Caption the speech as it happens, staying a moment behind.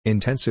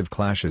Intensive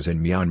clashes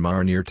in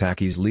Myanmar near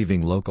Takis,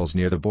 leaving locals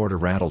near the border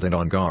rattled and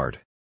on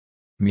guard.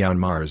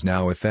 Myanmar is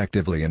now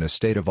effectively in a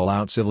state of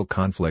all-out civil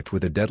conflict,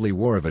 with a deadly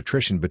war of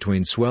attrition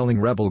between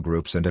swelling rebel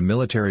groups and a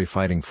military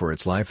fighting for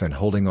its life and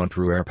holding on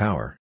through air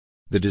power.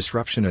 The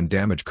disruption and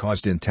damage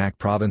caused in Tak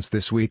province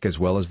this week, as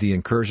well as the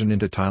incursion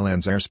into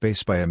Thailand's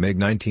airspace by a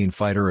MiG-19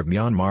 fighter of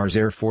Myanmar's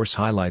Air Force,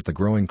 highlight the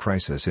growing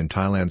crisis in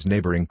Thailand's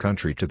neighboring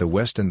country to the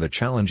west and the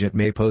challenge it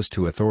may pose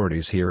to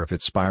authorities here if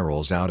it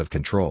spirals out of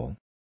control.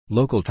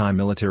 Local Thai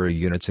military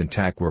units in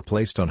Tak were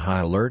placed on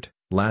high alert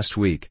last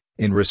week,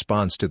 in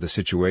response to the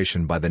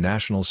situation by the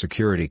National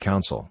Security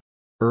Council.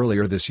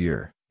 Earlier this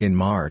year, in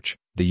March,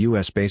 the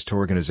U.S.-based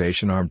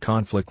organization Armed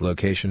Conflict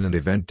Location and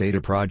Event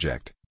Data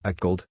Project,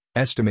 rattled,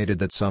 estimated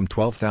that some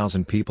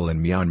 12,000 people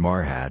in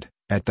Myanmar had,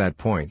 at that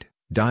point,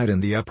 died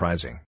in the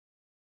uprising.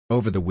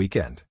 Over the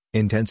weekend,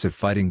 intensive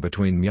fighting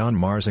between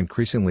Myanmar's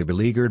increasingly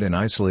beleaguered and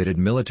isolated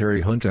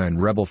military junta and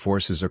rebel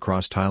forces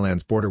across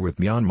Thailand's border with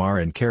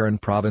Myanmar and Karen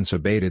province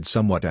abated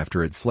somewhat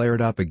after it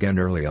flared up again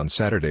early on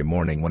Saturday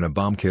morning when a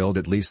bomb killed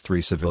at least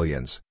 3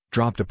 civilians,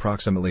 dropped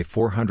approximately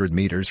 400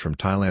 meters from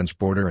Thailand's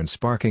border and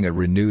sparking a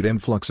renewed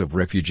influx of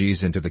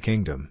refugees into the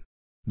kingdom.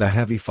 The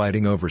heavy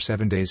fighting over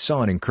 7 days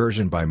saw an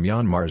incursion by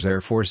Myanmar's Air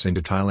Force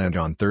into Thailand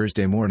on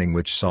Thursday morning,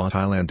 which saw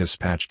Thailand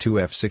dispatch 2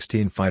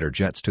 F-16 fighter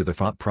jets to the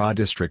Phop Phra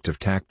district of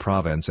Tak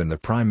province, and the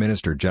Prime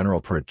Minister General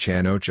Prut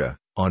Chan-o-cha,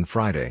 on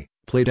Friday,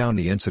 played down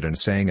the incident,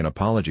 saying an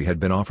apology had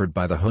been offered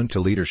by the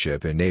junta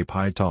leadership in Nay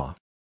Pai Ta.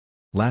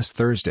 Last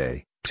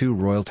Thursday, 2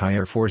 Royal Thai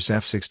Air Force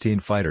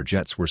F-16 fighter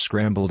jets were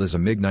scrambled as a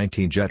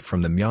MiG-19 jet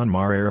from the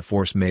Myanmar Air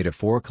Force made a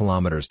 4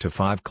 km to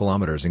 5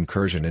 km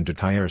incursion into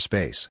Thai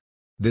airspace.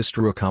 This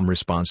drew a calm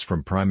response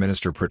from Prime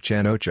Minister Prut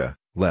Chan-o-cha,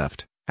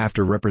 left,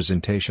 after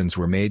representations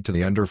were made to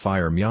the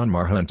under-fire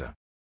Myanmar junta.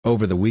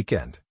 Over the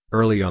weekend,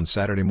 early on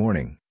Saturday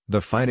morning, the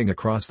fighting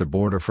across the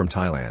border from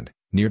Thailand,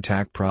 near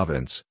Tak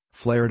province,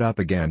 flared up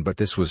again, but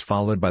this was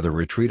followed by the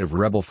retreat of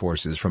rebel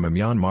forces from a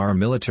Myanmar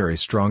military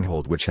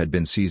stronghold which had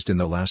been seized in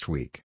the last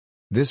week.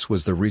 This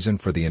was the reason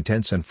for the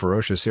intense and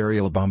ferocious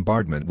aerial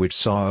bombardment, which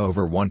saw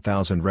over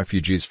 1,000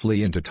 refugees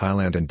flee into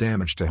Thailand and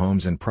damage to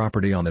homes and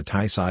property on the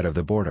Thai side of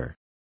the border.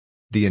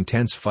 The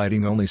intense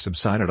fighting only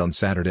subsided on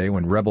Saturday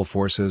when rebel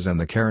forces and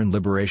the Karen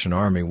Liberation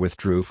Army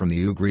withdrew from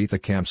the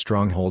Ugritha camp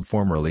stronghold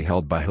formerly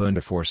held by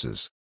junta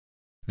forces.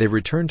 They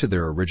returned to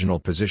their original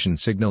position,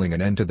 signaling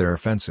an end to their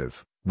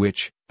offensive,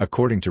 which,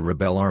 according to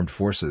rebel armed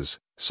forces,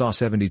 saw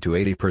 70 to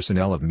 80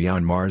 personnel of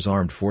Myanmar's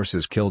armed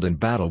forces killed in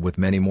battle, with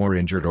many more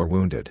injured or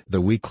wounded. The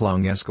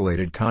week-long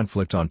escalated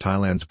conflict on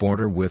Thailand's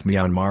border with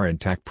Myanmar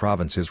and Tak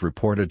province is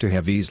reported to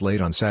have eased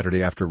late on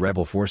Saturday after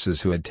rebel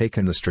forces who had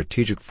taken the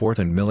strategic 4th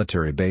and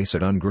military base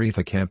at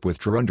Ungritha camp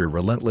withdrew under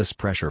relentless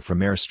pressure from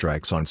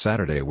airstrikes on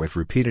Saturday, with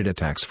repeated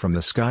attacks from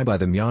the sky by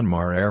the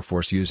Myanmar Air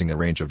Force using a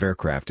range of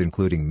aircraft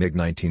including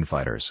MiG-19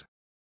 fighters.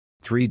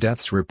 3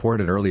 deaths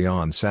reported early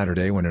on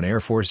Saturday when an Air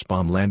Force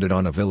bomb landed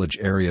on a village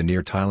area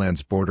near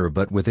Thailand's border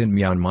but within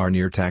Myanmar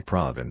near Tak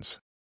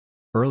province.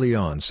 Early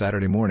on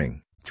Saturday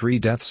morning, 3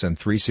 deaths and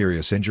 3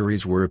 serious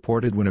injuries were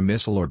reported when a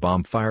missile or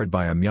bomb fired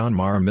by a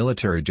Myanmar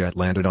military jet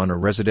landed on a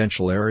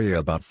residential area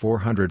about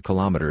 400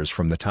 kilometers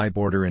from the Thai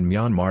border in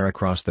Myanmar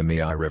across the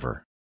Myanmar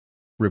River.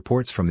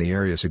 Reports from the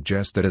area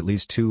suggest that at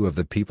least 2 of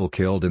the people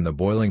killed in the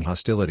boiling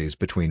hostilities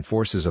between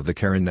forces of the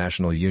Karen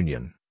National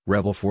Union,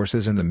 rebel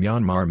forces, and the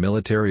Myanmar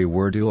military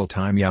were dual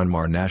Thai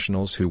Myanmar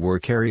nationals who were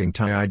carrying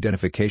Thai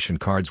identification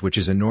cards, which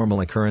is a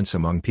normal occurrence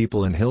among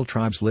people in hill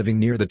tribes living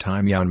near the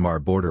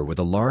Thai-Myanmar border, with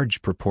a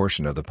large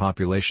proportion of the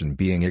population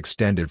being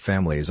extended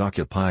families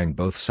occupying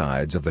both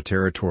sides of the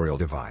territorial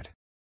divide.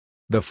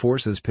 The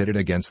forces pitted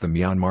against the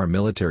Myanmar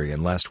military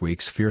in last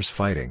week's fierce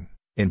fighting,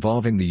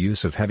 involving the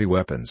use of heavy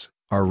weapons,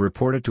 are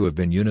reported to have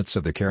been units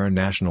of the Karen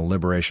National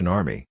Liberation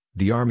Army,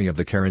 the Army of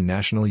the Karen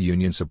National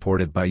Union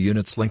supported by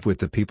units linked with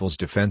the People's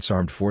Defense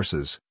Armed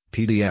Forces,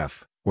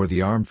 PDF, or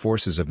the Armed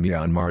Forces of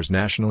Myanmar's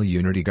National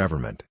Unity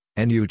Government,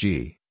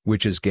 NUG,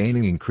 which is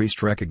gaining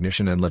increased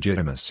recognition and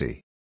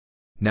legitimacy.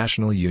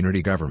 National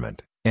Unity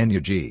Government,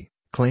 NUG,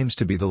 claims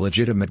to be the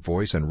legitimate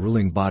voice and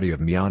ruling body of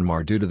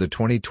Myanmar due to the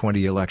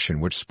 2020 election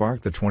which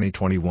sparked the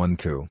 2021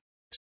 coup.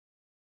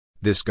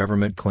 This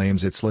government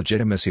claims its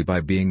legitimacy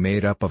by being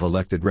made up of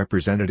elected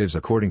representatives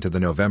according to the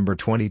November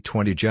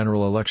 2020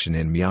 general election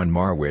in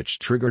Myanmar, which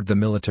triggered the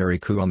military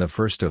coup on the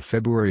 1st of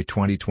February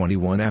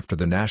 2021 after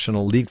the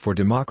National League for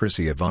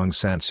Democracy of Aung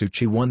San Suu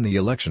Kyi won the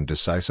election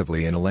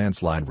decisively in a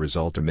landslide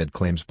result amid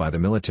claims by the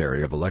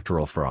military of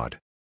electoral fraud.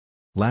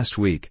 Last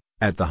week,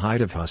 at the height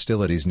of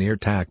hostilities near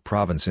Tak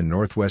province in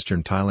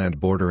northwestern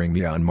Thailand bordering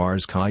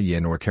Myanmar's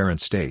Kayin or Karen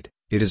state,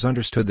 it is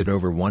understood that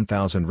over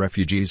 1,000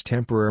 refugees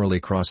temporarily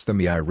crossed the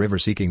Myanmar River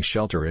seeking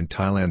shelter in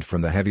Thailand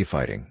from the heavy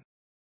fighting.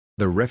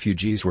 The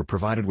refugees were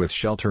provided with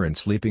shelter and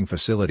sleeping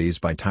facilities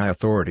by Thai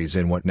authorities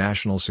in what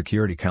National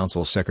Security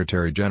Council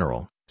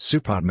Secretary-General,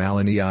 Suphat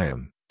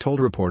Malaniayam, told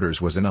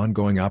reporters was an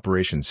ongoing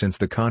operation since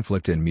the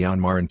conflict in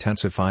Myanmar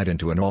intensified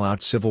into an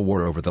all-out civil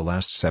war over the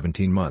last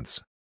 17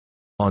 months.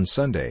 On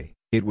Sunday,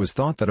 It was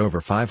thought that over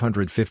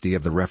 550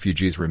 of the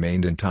refugees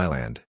remained in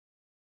Thailand.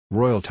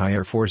 Royal Thai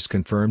Air Force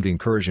confirmed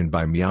incursion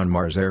by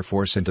Myanmar's Air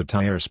Force into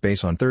Thai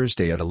airspace on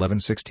Thursday at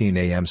 11:16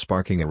 a.m.,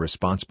 sparking a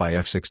response by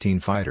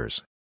F-16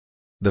 fighters.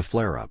 The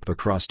flare-up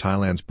across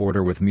Thailand's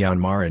border with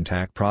Myanmar in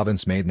Tak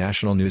province made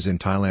national news in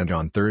Thailand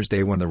on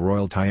Thursday when the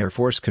Royal Thai Air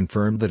Force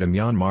confirmed that a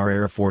Myanmar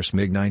Air Force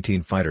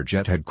MiG-19 fighter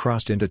jet had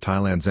crossed into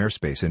Thailand's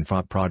airspace in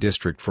Phop Pra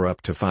district for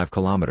up to 5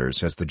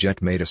 kilometers as the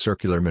jet made a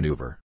circular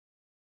maneuver.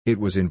 It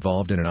was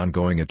involved in an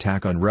ongoing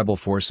attack on rebel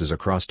forces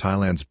across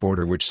Thailand's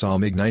border, which saw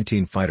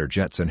MiG-19 fighter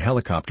jets and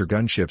helicopter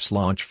gunships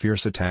launch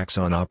fierce attacks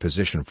on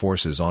opposition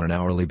forces on an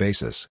hourly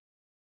basis.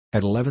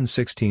 At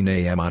 11:16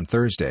 a.m. on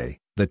Thursday,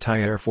 the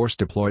Thai Air Force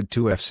deployed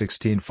 2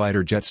 F-16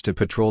 fighter jets to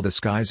patrol the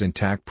skies in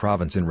Tak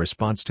province in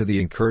response to the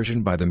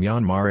incursion by the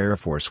Myanmar Air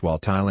Force, while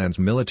Thailand's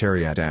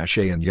military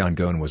attaché in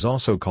Yangon was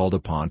also called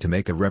upon to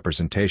make a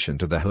representation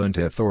to the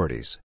junta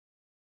authorities.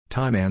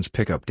 Thai man's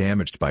pickup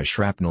damaged by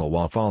shrapnel,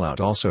 while fallout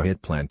also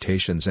hit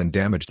plantations and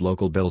damaged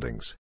local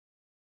buildings.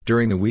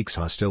 During the week's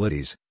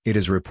hostilities, it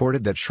is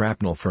reported that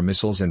shrapnel from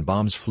missiles and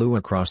bombs flew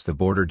across the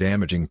border,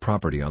 damaging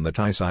property on the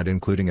Thai side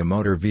including a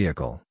motor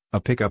vehicle, a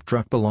pickup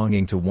truck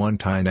belonging to one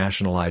Thai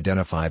national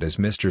identified as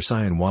Mr.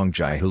 Sayan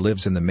Wangjai, who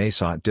lives in the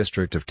Maysot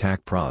district of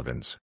Tak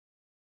province.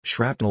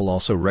 Shrapnel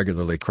also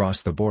regularly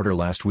crossed the border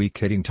last week,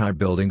 hitting Thai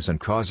buildings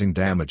and causing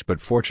damage, but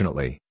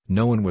fortunately,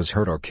 no one was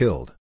hurt or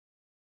killed.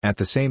 At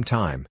the same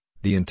time,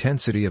 the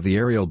intensity of the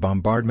aerial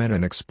bombardment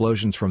and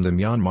explosions from the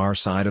Myanmar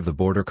side of the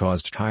border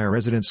caused Thai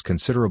residents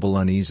considerable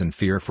unease and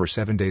fear for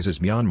 7 days as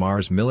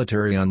Myanmar's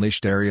military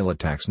unleashed aerial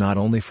attacks not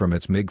only from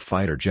its MiG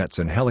fighter jets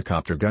and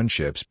helicopter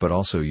gunships but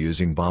also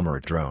using bomber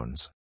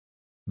drones.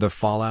 The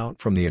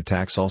fallout from the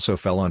attacks also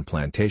fell on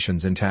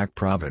plantations in Tak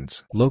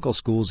province. Local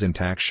schools in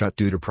Tak shut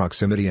due to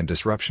proximity and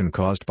disruption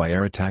caused by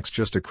air attacks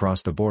just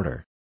across the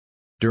border.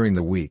 During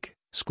the week,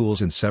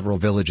 schools in several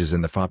villages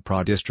in the Phop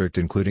Pra district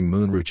including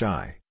Moon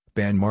Ruchai,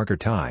 Ban Marker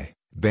Thai,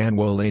 Ban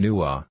Wo Le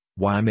Nua,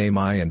 Waimai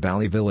Mai and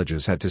Bali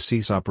villages had to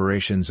cease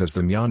operations as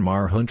the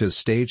Myanmar juntas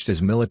staged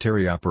his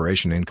military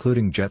operation,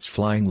 including jets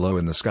flying low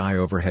in the sky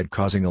overhead,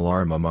 causing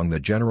alarm among the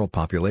general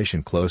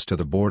population close to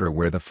the border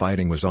where the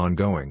fighting was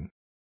ongoing.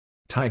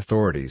 Thai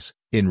authorities,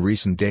 in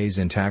recent days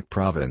in Tak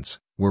province,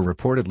 were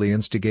reportedly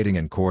instigating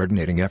and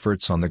coordinating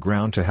efforts on the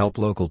ground to help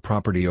local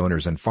property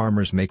owners and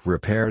farmers make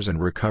repairs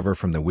and recover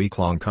from the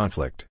week-long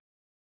conflict.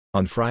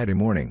 On Friday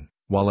morning,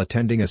 while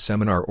attending a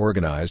seminar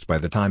organized by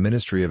the Thai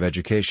Ministry of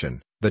Education,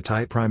 the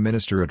Thai Prime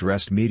Minister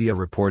addressed media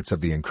reports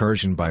of the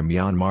incursion by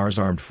Myanmar's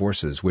armed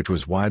forces, which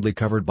was widely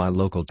covered by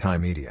local Thai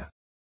media.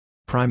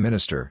 Prime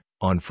Minister,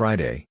 on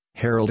Friday,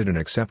 heralded an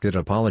accepted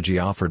apology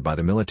offered by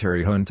the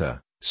military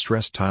junta,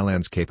 stressed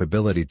Thailand's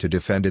capability to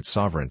defend its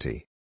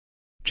sovereignty.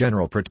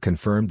 General Prat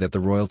confirmed that the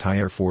Royal Thai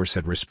Air Force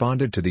had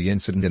responded to the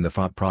incident in the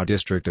Phop Pra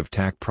district of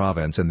Tak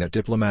province and that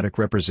diplomatic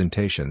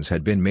representations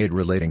had been made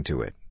relating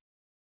to it.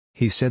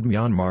 He said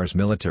Myanmar's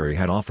military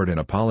had offered an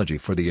apology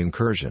for the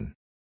incursion.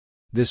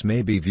 This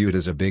may be viewed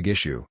as a big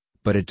issue,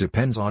 but it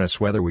depends on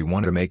us whether we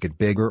want to make it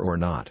bigger or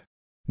not.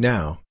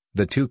 Now,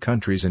 the two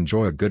countries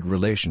enjoy a good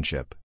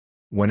relationship.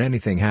 When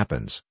anything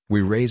happens,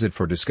 we raise it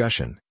for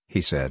discussion,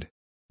 he said.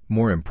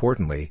 More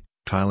importantly,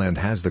 Thailand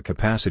has the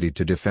capacity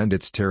to defend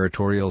its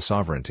territorial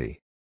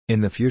sovereignty.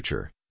 In the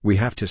future, we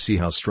have to see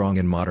how strong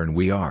and modern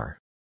we are.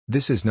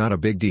 This is not a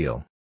big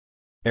deal.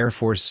 Air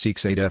Force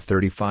seeks 8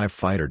 F-35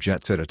 fighter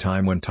jets at a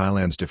time when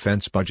Thailand's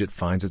defense budget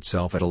finds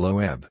itself at a low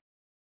ebb.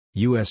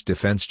 U.S.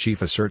 Defense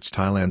Chief asserts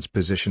Thailand's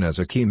position as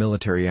a key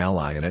military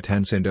ally in a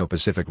tense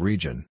Indo-Pacific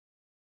region.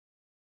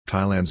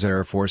 Thailand's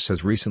Air Force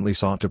has recently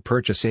sought to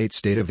purchase 8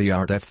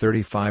 state-of-the-art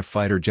F-35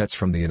 fighter jets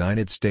from the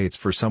United States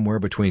for somewhere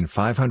between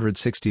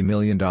 $560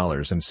 million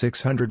and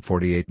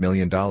 $648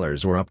 million,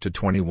 or up to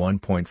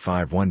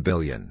 $21.51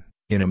 billion.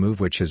 In a move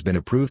which has been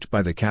approved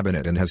by the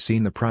cabinet and has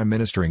seen the Prime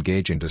Minister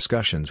engage in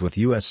discussions with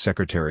U.S.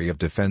 Secretary of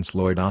Defense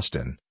Lloyd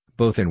Austin,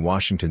 both in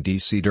Washington,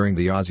 D.C. during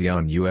the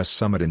ASEAN-U.S.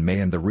 Summit in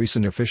May and the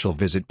recent official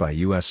visit by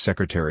U.S.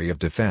 Secretary of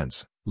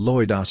Defense,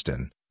 Lloyd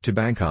Austin, to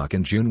Bangkok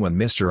in June, when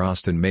Mr.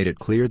 Austin made it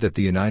clear that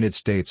the United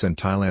States and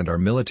Thailand are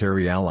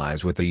military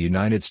allies, with the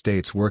United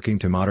States working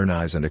to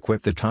modernize and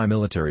equip the Thai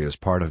military as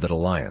part of that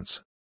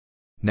alliance.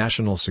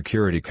 National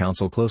Security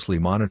Council closely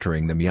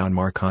monitoring the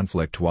Myanmar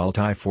conflict while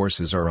Thai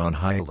forces are on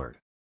high alert.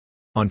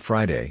 On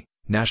Friday,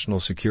 National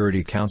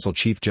Security Council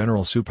Chief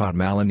General Suphat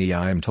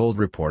Malaniayam told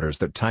reporters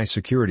that Thai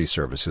security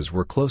services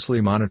were closely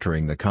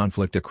monitoring the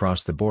conflict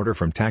across the border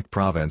from Tak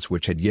province,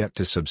 which had yet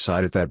to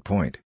subside at that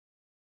point.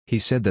 He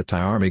said that Thai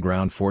Army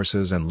ground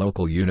forces and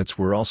local units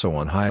were also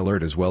on high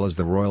alert, as well as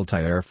the Royal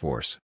Thai Air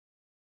Force.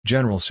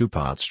 General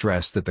Suphat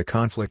stressed that the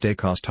conflict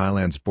across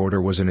Thailand's border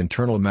was an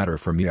internal matter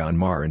for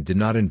Myanmar and did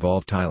not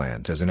involve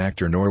Thailand as an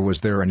actor, nor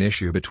was there an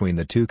issue between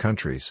the two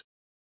countries.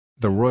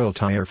 The Royal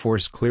Thai Air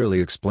Force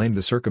clearly explained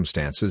the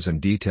circumstances and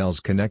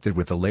details connected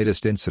with the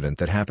latest incident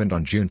that happened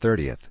on June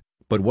 30,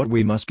 but what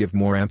we must give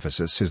more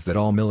emphasis is that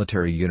all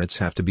military units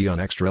have to be on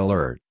extra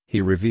alert,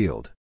 he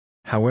revealed.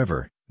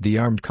 However, the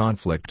armed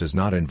conflict does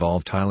not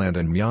involve Thailand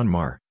and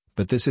Myanmar,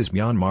 But this is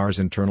Myanmar's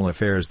internal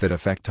affairs that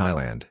affect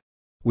Thailand.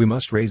 We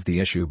must raise the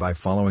issue by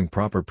following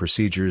proper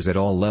procedures at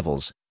all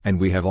levels, and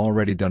we have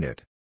already done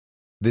it.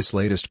 This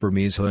latest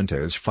Burmese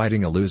junta is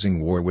fighting a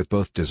losing war with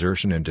both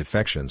desertion and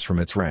defections from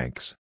its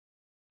ranks.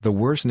 The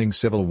worsening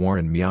civil war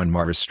in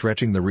Myanmar is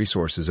stretching the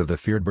resources of the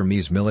feared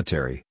Burmese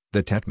military,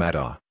 the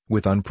Tatmadaw,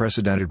 with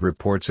unprecedented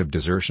reports of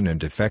desertion and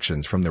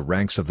defections from the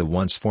ranks of the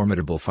once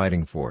formidable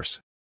fighting force.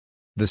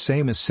 The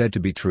same is said to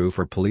be true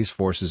for police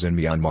forces in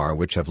Myanmar,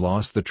 which have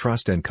lost the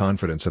trust and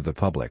confidence of the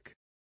public.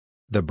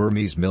 The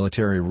Burmese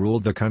military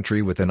ruled the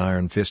country with an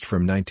iron fist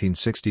from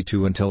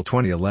 1962 until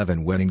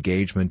 2011, when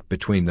engagement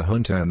between the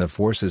junta and the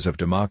forces of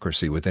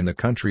democracy within the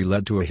country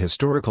led to a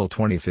historical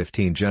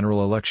 2015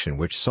 general election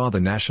which saw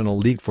the National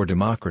League for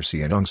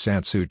Democracy and Aung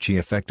San Suu Kyi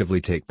effectively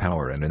take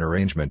power in an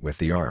arrangement with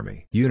the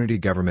army. Unity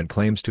government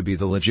claims to be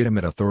the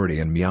legitimate authority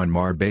in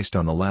Myanmar based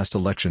on the last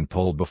election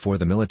poll before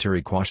the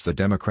military quashed the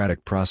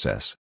democratic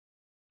process.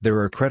 There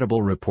are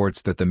credible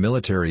reports that the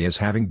military is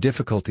having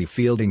difficulty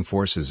fielding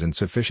forces in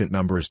sufficient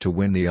numbers to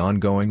win the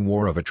ongoing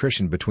war of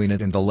attrition between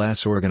it and the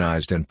less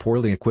organized and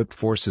poorly equipped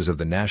forces of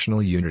the National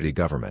Unity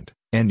Government,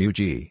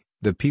 NUG,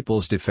 the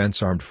People's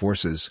Defense Armed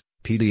Forces,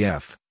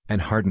 PDF,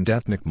 and hardened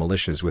ethnic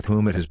militias with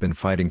whom it has been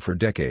fighting for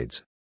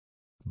decades.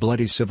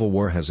 Bloody civil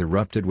war has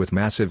erupted with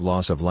massive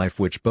loss of life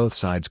which both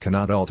sides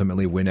cannot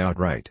ultimately win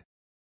outright.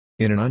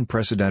 In an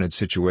unprecedented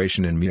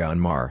situation in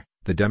Myanmar,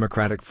 the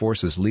democratic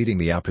forces leading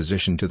the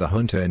opposition to the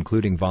junta,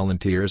 including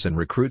volunteers and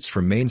recruits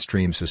from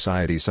mainstream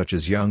society such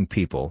as young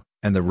people,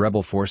 and the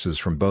rebel forces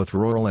from both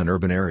rural and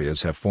urban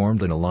areas, have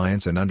formed an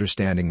alliance and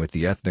understanding with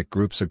the ethnic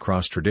groups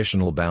across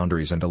traditional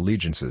boundaries and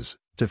allegiances,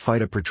 to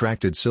fight a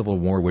protracted civil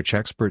war which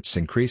experts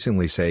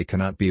increasingly say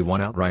cannot be won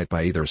outright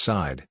by either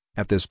side,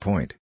 at this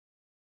point.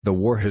 The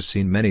war has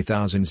seen many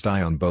thousands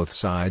die on both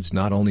sides,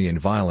 not only in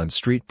violent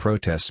street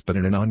protests but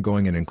in an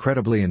ongoing and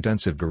incredibly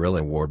intensive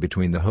guerrilla war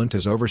between the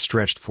junta's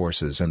overstretched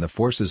forces and the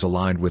forces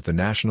aligned with the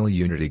National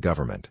Unity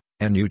Government,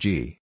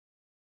 NUG.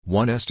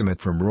 One estimate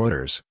from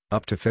Reuters,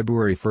 up to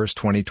February 1,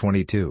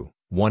 2022,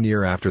 1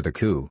 year after the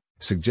coup,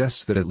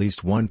 suggests that at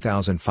least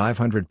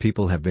 1,500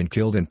 people have been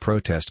killed in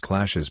protest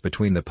clashes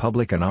between the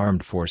public and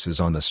armed forces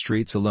on the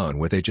streets alone,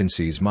 with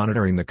agencies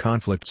monitoring the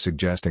conflict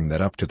suggesting that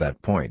up to that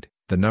point,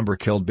 the number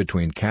killed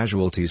between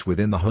casualties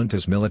within the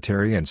junta's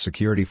military and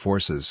security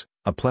forces,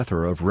 a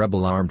plethora of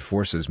rebel armed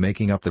forces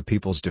making up the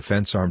People's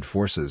Defense Armed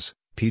Forces,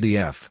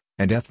 PDF,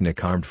 and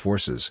ethnic armed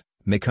forces,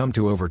 may come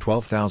to over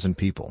 12,000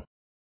 people.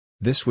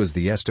 This was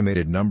the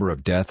estimated number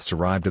of deaths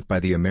arrived at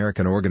by the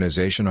American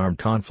organization Armed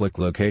Conflict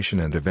Location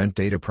and Event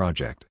Data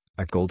Project,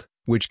 rattled,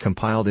 which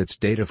compiled its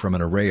data from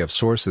an array of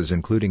sources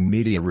including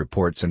media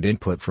reports and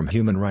input from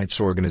human rights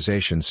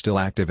organizations still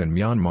active in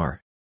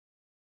Myanmar.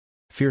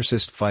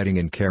 Fiercest fighting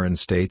in Karen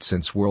State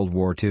since World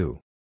War II.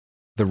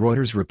 The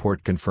Reuters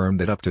report confirmed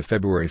that up to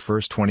February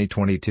 1,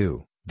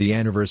 2022, the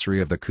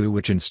anniversary of the coup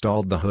which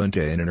installed the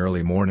junta in an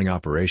early morning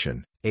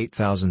operation,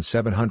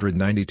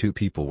 8,792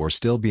 people were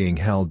still being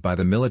held by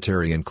the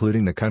military,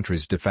 including the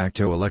country's de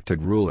facto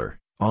elected ruler,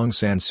 Aung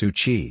San Suu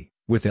Kyi,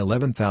 with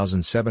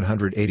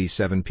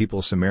 11,787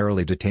 people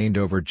summarily detained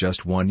over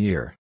just 1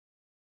 year.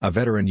 A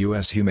veteran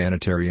U.S.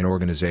 humanitarian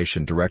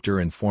organization director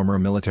and former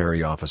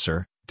military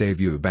officer, Dave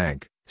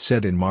Eubank,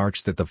 said in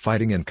March that the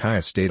fighting in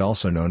Kaya State,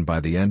 also known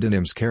by the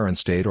endonyms Karen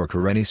State or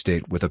Karenni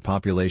State with a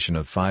population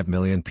of 5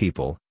 million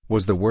people,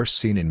 was the worst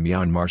seen in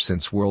Myanmar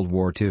since World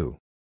War II.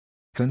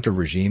 Junta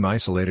regime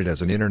isolated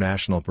as an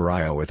international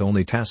pariah with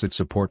only tacit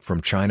support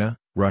from China,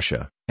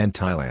 Russia, and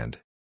Thailand.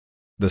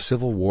 The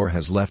civil war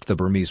has left the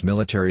Burmese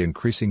military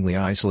increasingly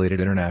isolated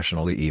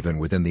internationally, even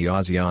within the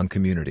ASEAN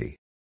community.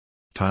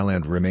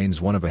 Thailand remains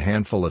one of a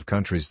handful of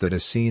countries that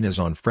is seen as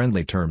on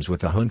friendly terms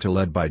with the junta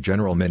led by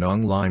General Min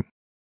Aung Hlaing.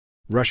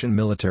 Russian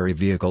military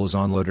vehicles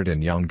unloaded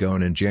in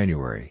Yangon in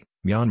January.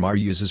 Myanmar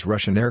uses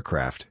Russian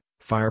aircraft,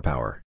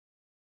 firepower.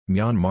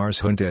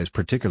 Myanmar's junta is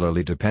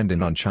particularly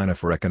dependent on China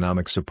for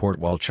economic support,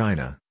 while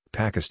China,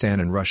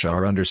 Pakistan and Russia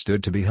are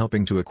understood to be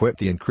helping to equip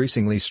the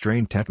increasingly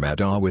strained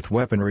Tatmadaw with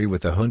weaponry,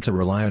 with the junta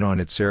reliant on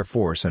its air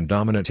force and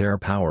dominant air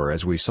power,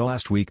 as we saw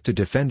last week, to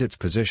defend its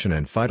position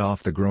and fight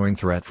off the growing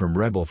threat from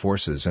rebel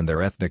forces and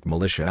their ethnic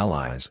militia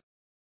allies.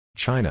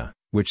 China,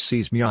 which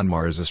sees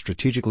Myanmar as a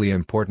strategically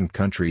important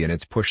country in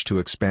its push to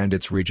expand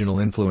its regional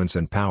influence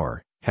and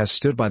power, has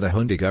stood by the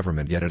junta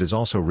government, yet it has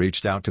also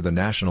reached out to the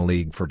National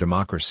League for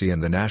Democracy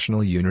and the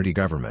National Unity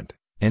Government,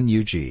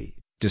 NUG,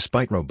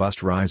 despite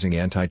robust rising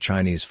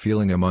anti-Chinese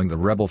feeling among the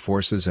rebel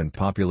forces and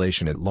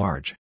population at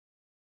large.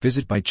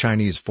 Visit by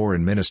Chinese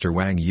Foreign Minister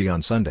Wang Yi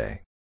on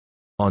Sunday.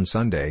 On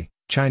Sunday,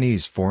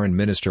 Chinese Foreign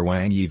Minister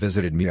Wang Yi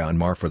visited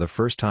Myanmar for the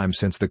first time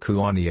since the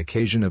coup on the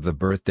occasion of the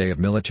birthday of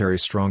military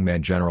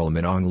strongman General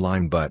Min Aung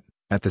Hlaing, but,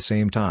 at the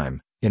same time,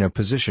 in a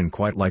position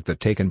quite like that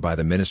taken by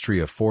the Ministry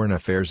of Foreign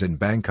Affairs in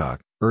Bangkok,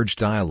 urged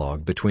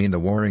dialogue between the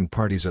warring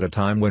parties at a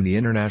time when the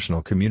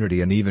international community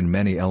and even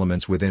many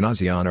elements within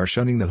ASEAN are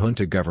shunning the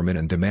junta government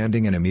and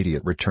demanding an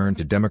immediate return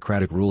to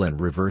democratic rule and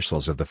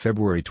reversals of the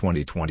February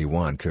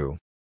 2021 coup.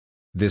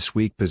 This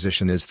weak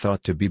position is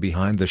thought to be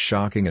behind the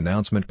shocking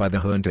announcement by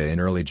the junta in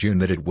early June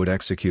that it would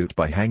execute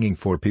by hanging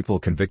 4 people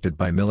convicted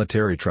by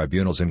military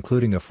tribunals,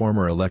 including a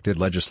former elected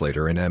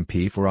legislator and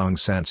MP for Aung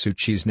San Suu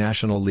Kyi's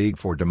National League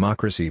for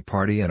Democracy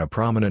party and a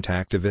prominent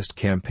activist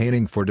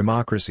campaigning for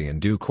democracy in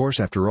due course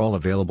after all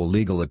available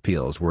legal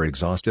appeals were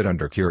exhausted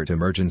under current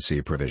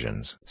emergency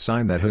provisions.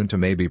 Sign that junta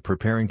may be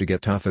preparing to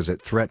get tough as it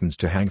threatens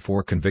to hang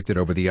 4 convicted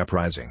over the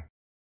uprising.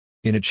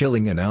 In a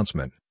chilling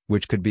announcement,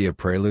 which could be a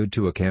prelude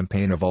to a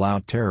campaign of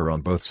all-out terror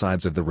on both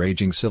sides of the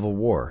raging civil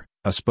war,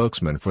 a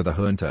spokesman for the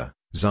junta,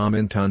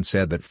 Zamintun,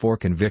 said that 4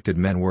 convicted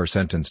men were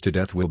sentenced to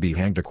death will be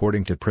hanged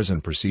according to prison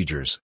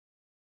procedures.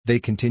 They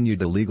continued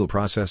the legal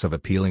process of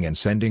appealing and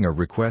sending a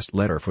request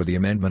letter for the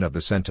amendment of the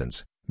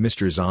sentence,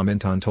 Mr.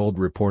 Zamintun told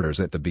reporters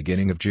at the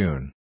beginning of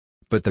June.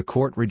 But the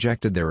court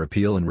rejected their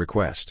appeal and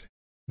request.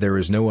 There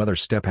is no other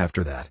step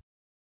after that.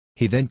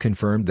 He then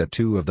confirmed that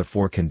 2 of the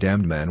 4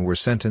 condemned men were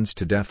sentenced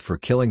to death for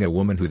killing a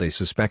woman who they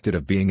suspected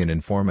of being an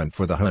informant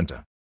for the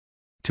junta.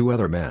 2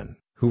 other men,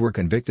 who were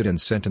convicted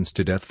and sentenced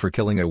to death for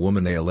killing a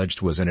woman they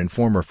alleged was an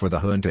informer for the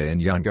junta in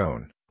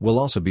Yangon, will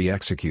also be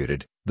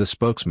executed, the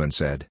spokesman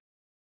said.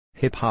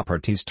 Hip-hop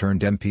artiste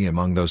turned MP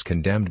among those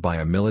condemned by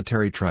a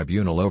military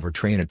tribunal over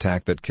train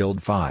attack that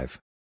killed 5.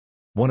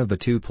 One of the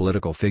 2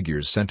 political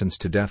figures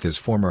sentenced to death is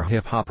former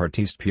hip-hop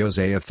artiste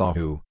Piozea Thaw,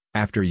 who,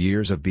 after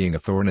years of being a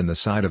thorn in the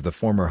side of the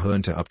former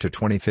junta up to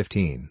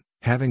 2015,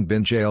 having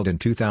been jailed in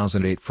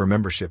 2008 for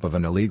membership of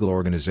an illegal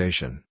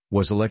organization,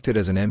 was elected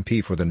as an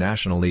MP for the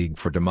National League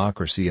for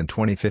Democracy in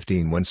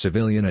 2015 when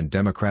civilian and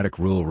democratic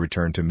rule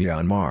returned to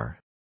Myanmar.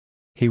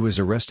 He was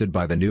arrested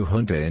by the new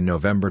junta in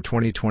November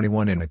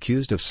 2021 and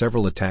accused of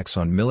several attacks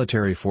on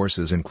military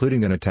forces,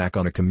 including an attack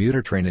on a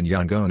commuter train in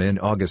Yangon in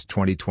August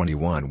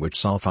 2021 which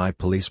saw 5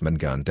 policemen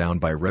gunned down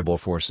by rebel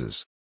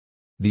forces.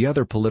 The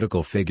other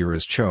political figure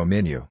is Cho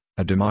Minyu,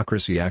 a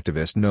democracy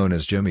activist known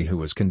as Jimmy, who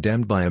was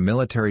condemned by a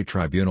military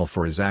tribunal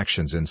for his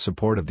actions in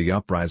support of the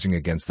uprising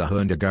against the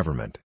junta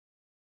government.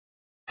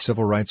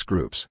 Civil rights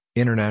groups,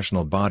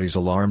 international bodies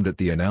alarmed at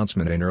the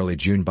announcement in early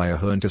June by a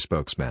junta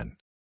spokesman.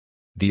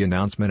 The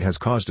announcement has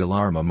caused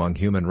alarm among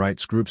human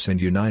rights groups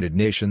and United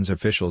Nations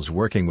officials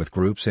working with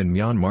groups in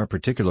Myanmar,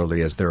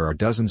 particularly as there are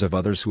dozens of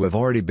others who have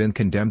already been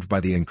condemned by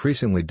the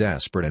increasingly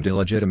desperate and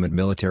illegitimate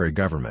military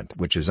government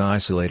which is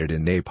isolated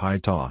in Nay Pai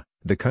Ta,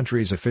 the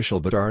country's official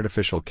but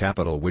artificial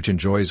capital, which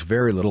enjoys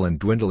very little and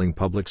dwindling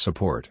public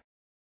support.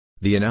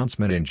 The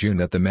announcement in June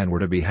that the men were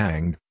to be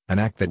hanged, an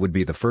act that would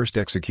be the first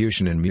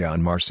execution in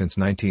Myanmar since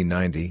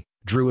 1990,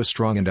 drew a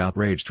strong and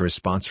outraged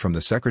response from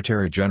the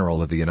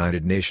Secretary-General of the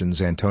United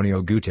Nations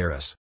Antonio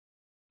Guterres.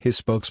 His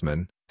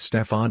spokesman,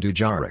 Stefan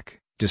Dujarric,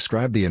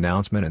 described the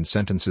announcement and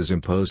sentences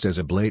imposed as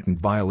a blatant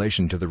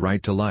violation to the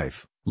right to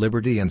life,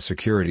 liberty and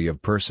security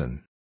of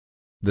person.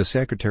 The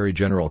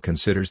Secretary-General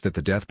considers that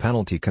the death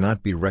penalty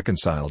cannot be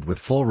reconciled with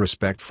full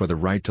respect for the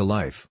right to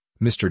life,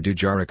 Mr.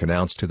 Dujarric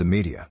announced to the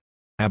media.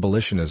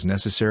 Abolition is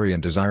necessary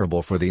and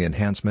desirable for the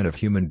enhancement of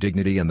human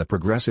dignity and the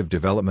progressive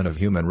development of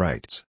human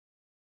rights.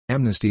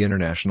 Amnesty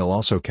International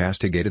also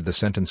castigated the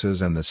sentences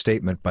and the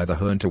statement by the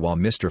junta, while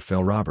Mr.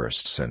 Phil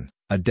Robertson,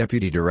 a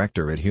deputy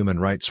director at Human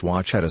Rights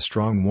Watch, had a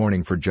strong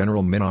warning for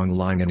General Min Aung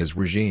Hlaing and his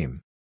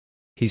regime.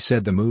 He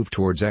said the move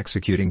towards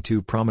executing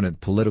 2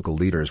 prominent political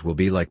leaders will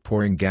be like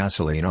pouring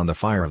gasoline on the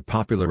fire of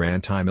popular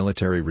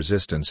anti-military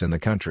resistance in the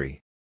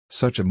country.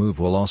 Such a move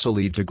will also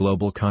lead to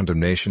global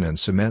condemnation and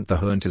cement the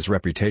junta's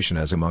reputation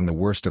as among the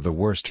worst of the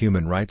worst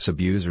human rights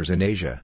abusers in Asia.